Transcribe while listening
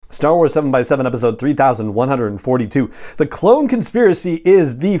Star Wars 7x7 episode 3142. The Clone Conspiracy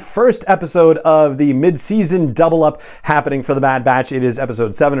is the first episode of the mid-season double-up happening for the Bad Batch. It is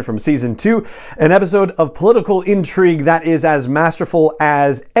episode 7 from season 2, an episode of political intrigue that is as masterful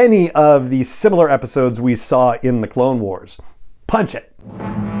as any of the similar episodes we saw in the Clone Wars. Punch it!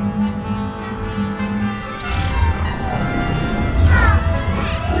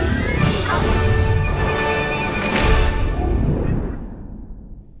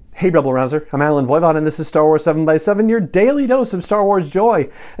 Hey Rebel Rouser, I'm Alan Voivod and this is Star Wars 7x7, your daily dose of Star Wars joy.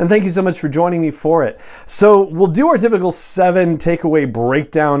 And thank you so much for joining me for it. So we'll do our typical 7 takeaway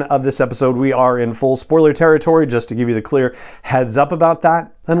breakdown of this episode. We are in full spoiler territory, just to give you the clear heads up about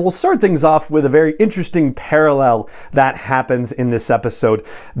that. And we'll start things off with a very interesting parallel that happens in this episode.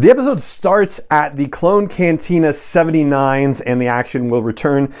 The episode starts at the Clone Cantina 79s, and the action will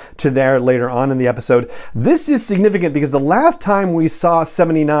return to there later on in the episode. This is significant because the last time we saw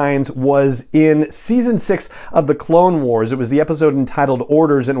 79s was in season 6 of the Clone Wars. It was the episode entitled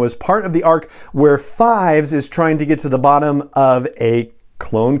Orders, and it was part of the arc where Fives is trying to get to the bottom of a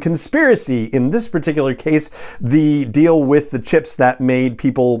clone conspiracy. In this particular case, the deal with the chips that made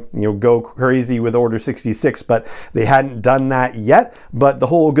people, go crazy with Order 66, but they hadn't done that yet. But the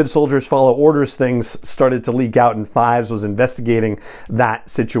whole good soldiers follow orders things started to leak out, and Fives was investigating that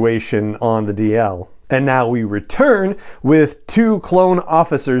situation on the DL. And now we return with 2 clone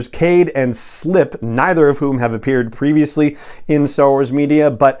officers, Cade and Slip, neither of whom have appeared previously in Star Wars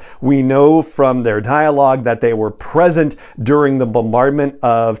media, but we know from their dialogue that they were present during the bombardment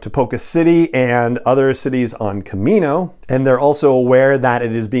of Tipoca City and other cities on Kamino. And they're also aware that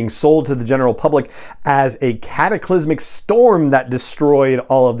it is being sold to the general public as a cataclysmic storm that destroyed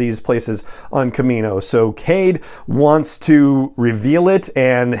all of these places on Kamino. So Cade wants to reveal it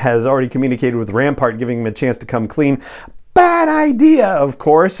and has already communicated with Rampart, giving him a chance to come clean. Bad idea, of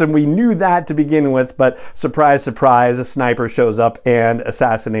course, and we knew that to begin with, but surprise, surprise, a sniper shows up and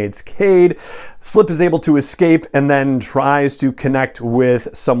assassinates Cade. Slip is able to escape and then tries to connect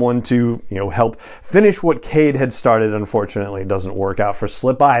with someone to, help finish what Cade had started. Unfortunately, it doesn't work out for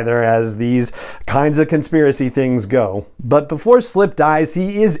Slip either, as these kinds of conspiracy things go. But before Slip dies,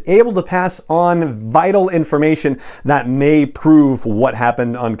 he is able to pass on vital information that may prove what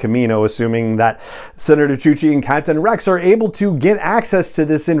happened on Kamino, assuming that Senator Chuchi and Captain Rex are able to get access to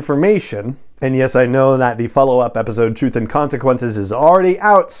this information. And yes, I know that the follow-up episode, Truth and Consequences, is already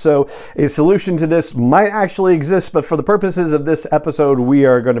out, so a solution to this might actually exist, but for the purposes of this episode, we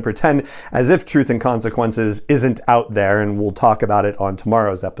are going to pretend as if Truth and Consequences isn't out there, and we'll talk about it on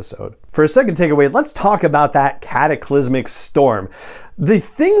tomorrow's episode. For a second takeaway, let's talk about that cataclysmic storm. The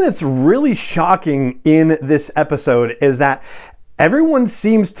thing that's really shocking in this episode is that everyone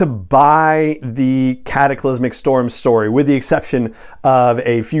seems to buy the cataclysmic storm story, with the exception of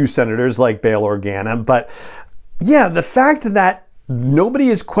a few senators like Bail Organa. But yeah, the fact that nobody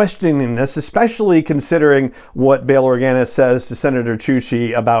is questioning this, especially considering what Bail Organa says to Senator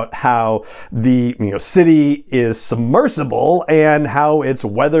Chuchi about how the city is submersible and how it's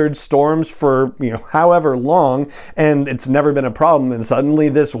weathered storms for however long, and it's never been a problem, and suddenly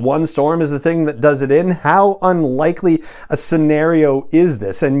this one storm is the thing that does it in. How unlikely a scenario is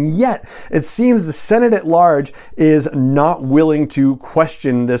this? And yet it seems the Senate at large is not willing to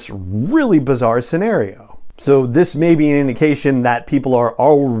question this really bizarre scenario. So this may be an indication that people are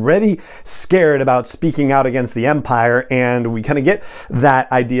already scared about speaking out against the Empire, and we kind of get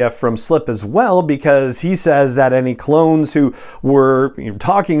that idea from Slip as well, because he says that any clones who were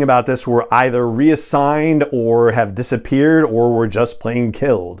talking about this were either reassigned or have disappeared or were just plain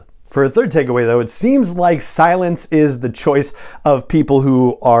killed. For a third takeaway, though, it seems like silence is the choice of people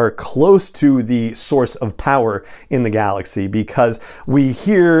who are close to the source of power in the galaxy, because we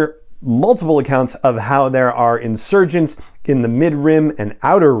hear multiple accounts of how there are insurgents in the mid-rim and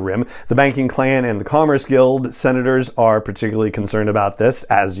outer rim. The Banking Clan and the Commerce Guild senators are particularly concerned about this,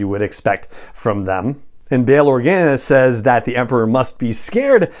 as you would expect from them. And Bail Organa says that the Emperor must be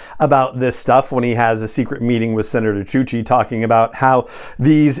scared about this stuff when he has a secret meeting with Senator Chuchi, talking about how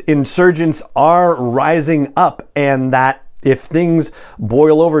these insurgents are rising up, and that if things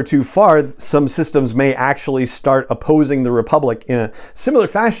boil over too far, some systems may actually start opposing the Republic in a similar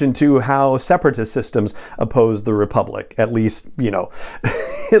fashion to how separatist systems oppose the Republic. At least,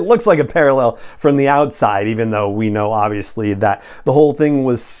 it looks like a parallel from the outside, even though we know obviously that the whole thing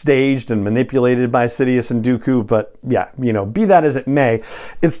was staged and manipulated by Sidious and Dooku. But yeah, be that as it may,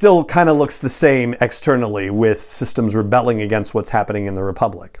 it still kind of looks the same externally, with systems rebelling against what's happening in the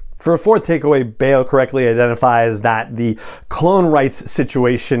Republic. For a fourth takeaway, Bail correctly identifies that the clone rights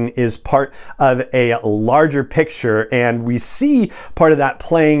situation is part of a larger picture, and we see part of that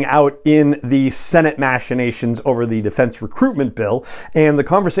playing out in the Senate machinations over the defense recruitment bill and the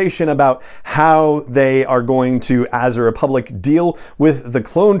conversation about how they are going to, as a republic, deal with the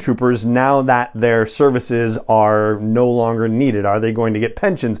clone troopers now that their services are no longer needed. Are they going to get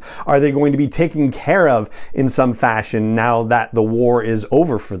pensions? Are they going to be taken care of in some fashion now that the war is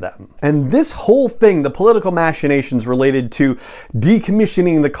over for them? And this whole thing, the political machinations related to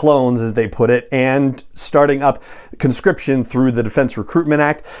decommissioning the clones, as they put it, and starting up conscription through the Defense Recruitment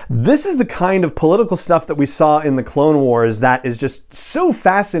Act, this is the kind of political stuff that we saw in the Clone Wars that is just so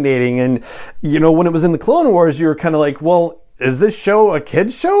fascinating. And, when it was in the Clone Wars, you were kind of like, well, is this show a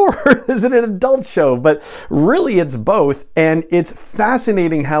kid's show or is it an adult show? But really it's both, and it's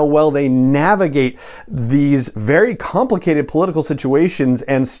fascinating how well they navigate these very complicated political situations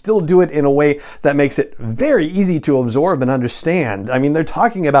and still do it in a way that makes it very easy to absorb and understand. I mean, they're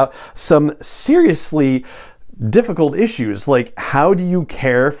talking about some seriously difficult issues, like how do you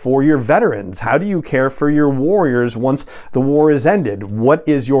care for your veterans? How do you care for your warriors once the war is ended? What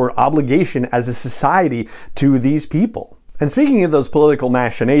is your obligation as a society to these people? And speaking of those political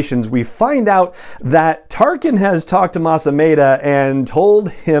machinations, we find out that Tarkin has talked to Mas Amedda and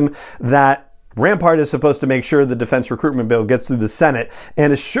told him that Rampart is supposed to make sure the defense recruitment bill gets through the Senate,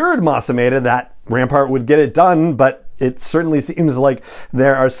 and assured Mas Amedda that Rampart would get it done, but it certainly seems like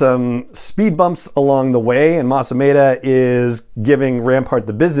there are some speed bumps along the way, and Mas Amedda is giving Rampart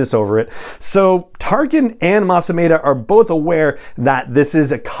the business over it. So Tarkin and Mas Amedda are both aware that this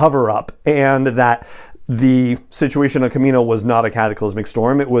is a cover-up and that the situation on Kamino was not a cataclysmic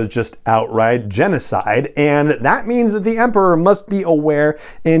storm, it was just outright genocide, and that means that the Emperor must be aware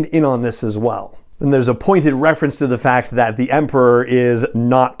and in on this as well. And there's a pointed reference to the fact that the Emperor is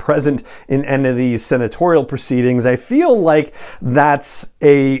not present in any of these senatorial proceedings. I feel like that's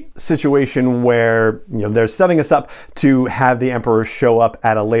a situation where they're setting us up to have the Emperor show up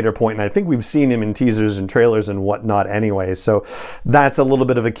at a later point, and I think we've seen him in teasers and trailers and whatnot anyway, so that's a little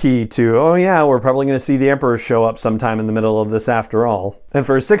bit of a key to, oh yeah, we're probably going to see the Emperor show up sometime in the middle of this after all. And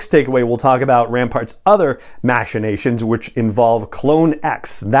for a sixth takeaway, we'll talk about Rampart's other machinations, which involve Clone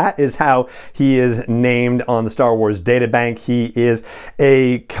X. That is how he is named on the Star Wars databank. He is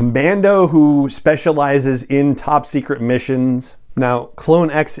a commando who specializes in top secret missions. Now,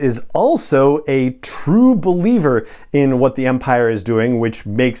 Clone X is also a true believer in what the Empire is doing, which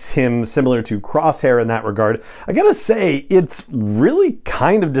makes him similar to Crosshair in that regard. I gotta say, it's really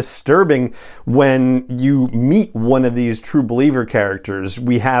kind of disturbing when you meet one of these true believer characters.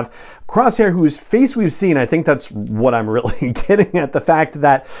 We have Crosshair, whose face we've seen. I think that's what I'm really getting at, the fact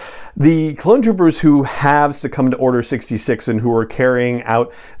that the clone troopers who have succumbed to Order 66 and who are carrying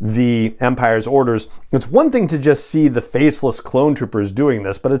out the Empire's orders, it's one thing to just see the faceless clone troopers doing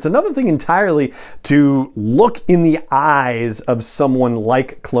this, but it's another thing entirely to look in the eyes of someone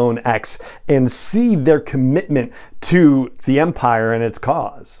like Clone X and see their commitment to the Empire and its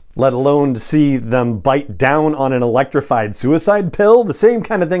cause, let alone to see them bite down on an electrified suicide pill, the same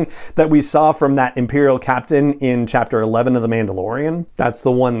kind of thing that we saw from that Imperial captain in Chapter 11 of The Mandalorian. That's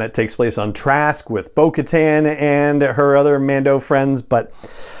the one that takes place on Trask with Bo-Katan and her other Mando friends, but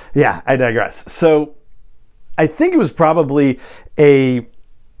yeah, I digress. So I think it was probably a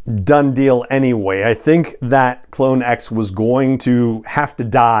done deal anyway. I think that Clone X was going to have to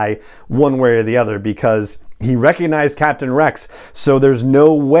die one way or the other because he recognized Captain Rex, so there's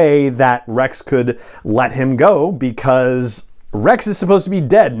no way that Rex could let him go because Rex is supposed to be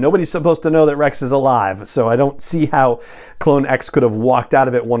dead. Nobody's supposed to know that Rex is alive, so I don't see how Clone X could have walked out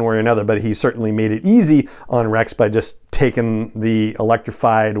of it one way or another, but he certainly made it easy on Rex by just taking the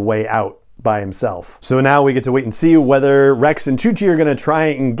electrified way out by himself. So now we get to wait and see whether Rex and Chuchi are going to try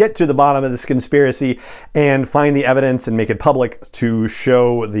and get to the bottom of this conspiracy and find the evidence and make it public to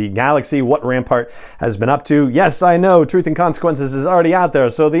show the galaxy what Rampart has been up to. Yes, I know Truth and Consequences is already out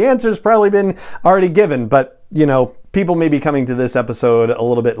there, so the answer's probably been already given, but people may be coming to this episode a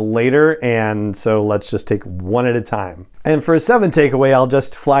little bit later, and so let's just take one at a time. And for a 7 takeaway, I'll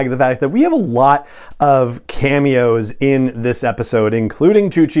just flag the fact that we have a lot of cameos in this episode, including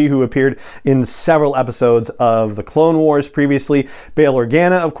Tucci, who appeared in several episodes of The Clone Wars previously. Bail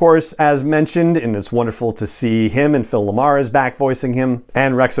Organa, of course, as mentioned, and it's wonderful to see him, and Phil LaMarr is back voicing him,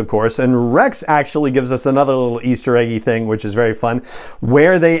 and Rex, of course. And Rex actually gives us another little Easter eggy thing, which is very fun,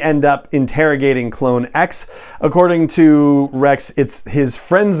 where they end up interrogating Clone X. According to Rex, it's his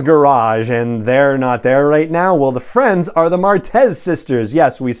friend's garage, and they're not there right now. Well, the friends are the Martez sisters.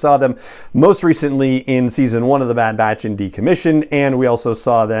 Yes, we saw them most recently in season 1 of The Bad Batch in Decommissioned, and we also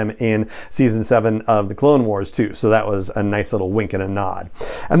saw them in season 7 of The Clone Wars too. So that was a nice little wink and a nod.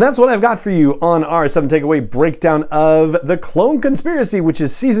 And that's what I've got for you on our 7 takeaway breakdown of The Clone Conspiracy, which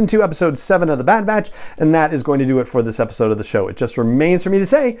is season 2, episode 7 of The Bad Batch, and that is going to do it for this episode of the show. It just remains for me to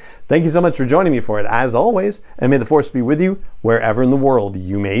say thank you so much for joining me for it, as always, and may the Force be with you wherever in the world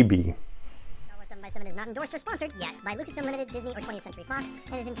you may be. 7x7 is not endorsed or sponsored yet by Lucasfilm Limited, Disney, or 20th Century Fox,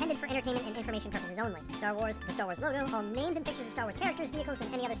 and is intended for entertainment and information purposes only. Star Wars, the Star Wars logo, all names and pictures of Star Wars characters, vehicles,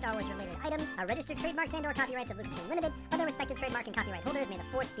 and any other Star Wars related items are registered trademarks and/or copyrights of Lucasfilm Limited, or their respective trademark and copyright holders. May the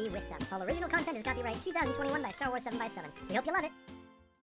Force be with them. All original content is copyright 2021 by Star Wars 7x7. We hope you love it.